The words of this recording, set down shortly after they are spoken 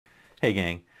Hey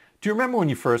gang, do you remember when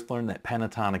you first learned that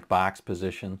pentatonic box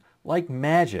position? Like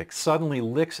magic, suddenly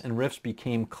licks and riffs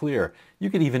became clear. You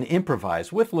could even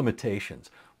improvise with limitations.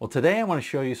 Well, today I want to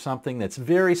show you something that's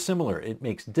very similar. It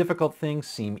makes difficult things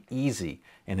seem easy,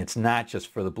 and it's not just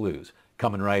for the blues.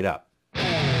 Coming right up.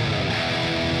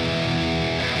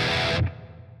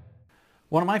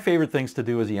 One of my favorite things to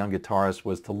do as a young guitarist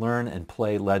was to learn and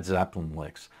play Led Zeppelin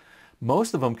licks.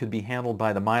 Most of them could be handled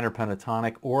by the minor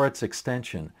pentatonic or its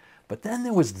extension. But then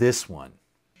there was this one.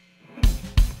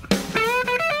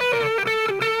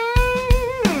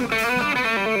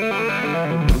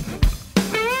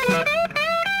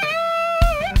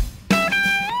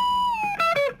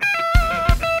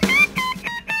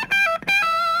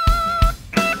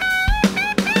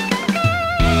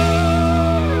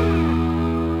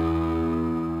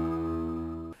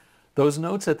 Those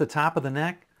notes at the top of the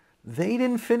neck, they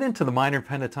didn't fit into the minor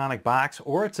pentatonic box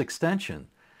or its extension.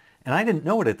 And I didn't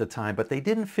know it at the time, but they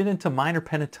didn't fit into minor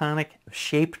pentatonic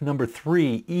shape number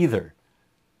 3 either.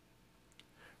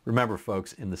 Remember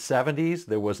folks, in the 70s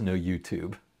there was no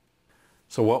YouTube.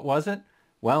 So what was it?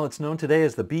 Well, it's known today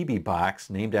as the b.b.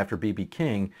 box, named after B.B.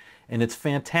 King, and it's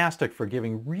fantastic for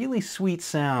giving really sweet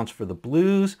sounds for the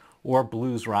blues or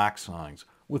blues rock songs,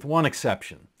 with one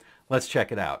exception. Let's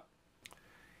check it out.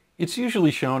 It's usually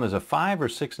shown as a 5 or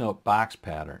 6 note box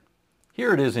pattern.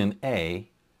 Here it is in A.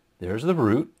 There's the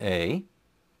root, A.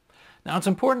 Now it's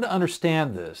important to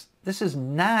understand this. This is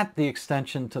not the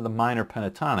extension to the minor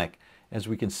pentatonic, as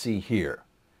we can see here.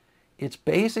 It's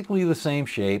basically the same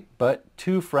shape, but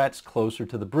 2 frets closer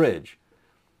to the bridge.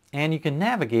 And you can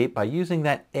navigate by using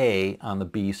that A on the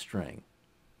B string.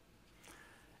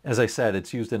 As I said,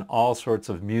 it's used in all sorts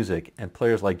of music, and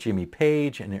players like Jimmy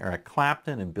Page and Eric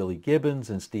Clapton and Billy Gibbons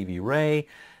and Stevie Ray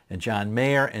and John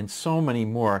Mayer and so many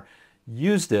more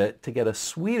used it to get a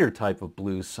sweeter type of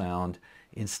blues sound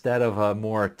instead of a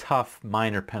more tough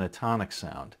minor pentatonic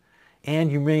sound.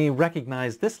 And you may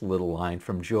recognize this little line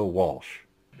from Joe Walsh.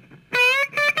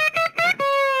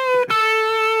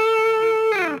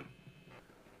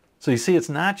 So you see, it's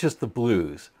not just the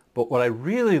blues, but what I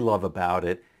really love about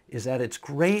it is that it's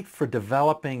great for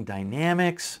developing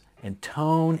dynamics and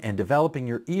tone and developing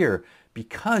your ear,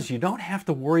 because you don't have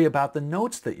to worry about the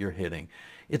notes that you're hitting.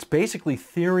 It's basically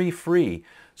theory-free,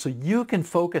 so you can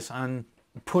focus on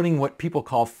putting what people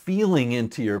call feeling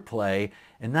into your play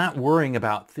and not worrying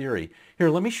about theory. Here,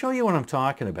 let me show you what I'm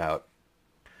talking about.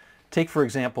 Take, for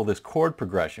example, this chord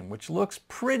progression, which looks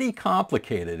pretty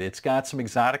complicated. It's got some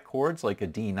exotic chords like a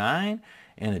D9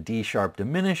 and a D sharp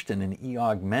diminished and an E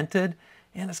augmented,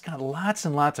 and it's got lots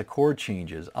and lots of chord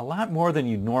changes, a lot more than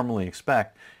you'd normally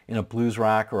expect in a blues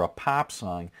rock or a pop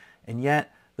song, and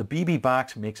yet the b.b.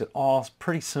 box makes it all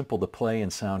pretty simple to play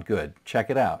and sound good. Check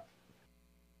it out.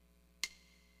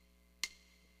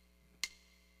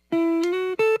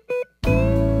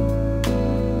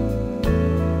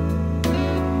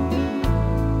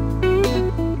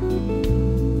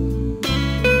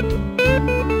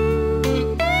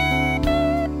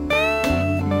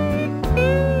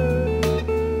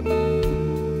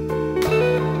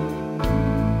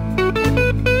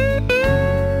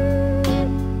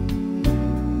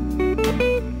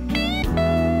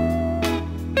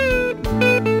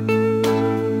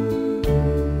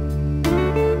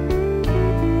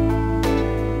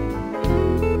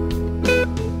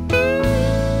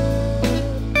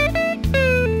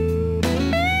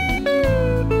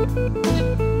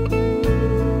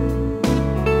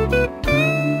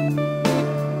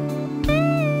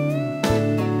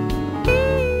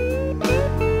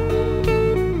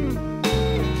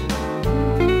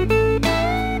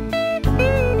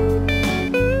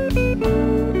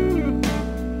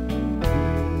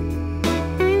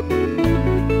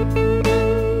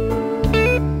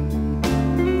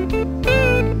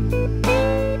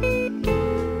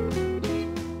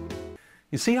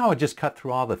 You see how I just cut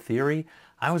through all the theory?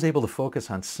 I was able to focus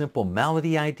on simple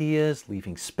melody ideas,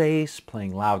 leaving space,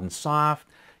 playing loud and soft,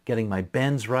 getting my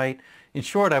bends right. In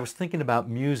short, I was thinking about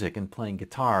music and playing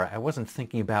guitar. I wasn't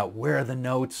thinking about where are the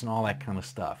notes and all that kind of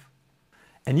stuff.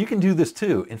 And you can do this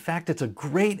too. In fact, it's a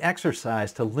great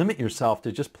exercise to limit yourself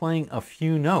to just playing a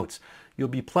few notes. You'll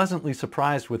be pleasantly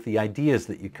surprised with the ideas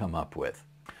that you come up with.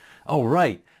 Oh,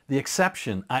 right, the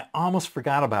exception. I almost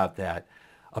forgot about that.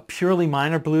 A purely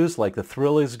minor blues like The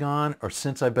Thrill Is Gone or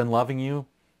Since I've Been Loving You,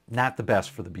 not the best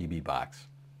for the b.b. box.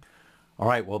 All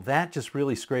right, well that just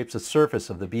really scrapes the surface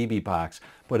of the b.b. box,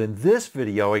 but in this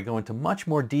video I go into much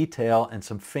more detail and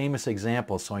some famous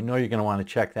examples, so I know you're going to want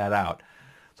to check that out.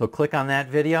 So click on that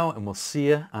video and we'll see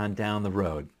you on down the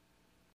road.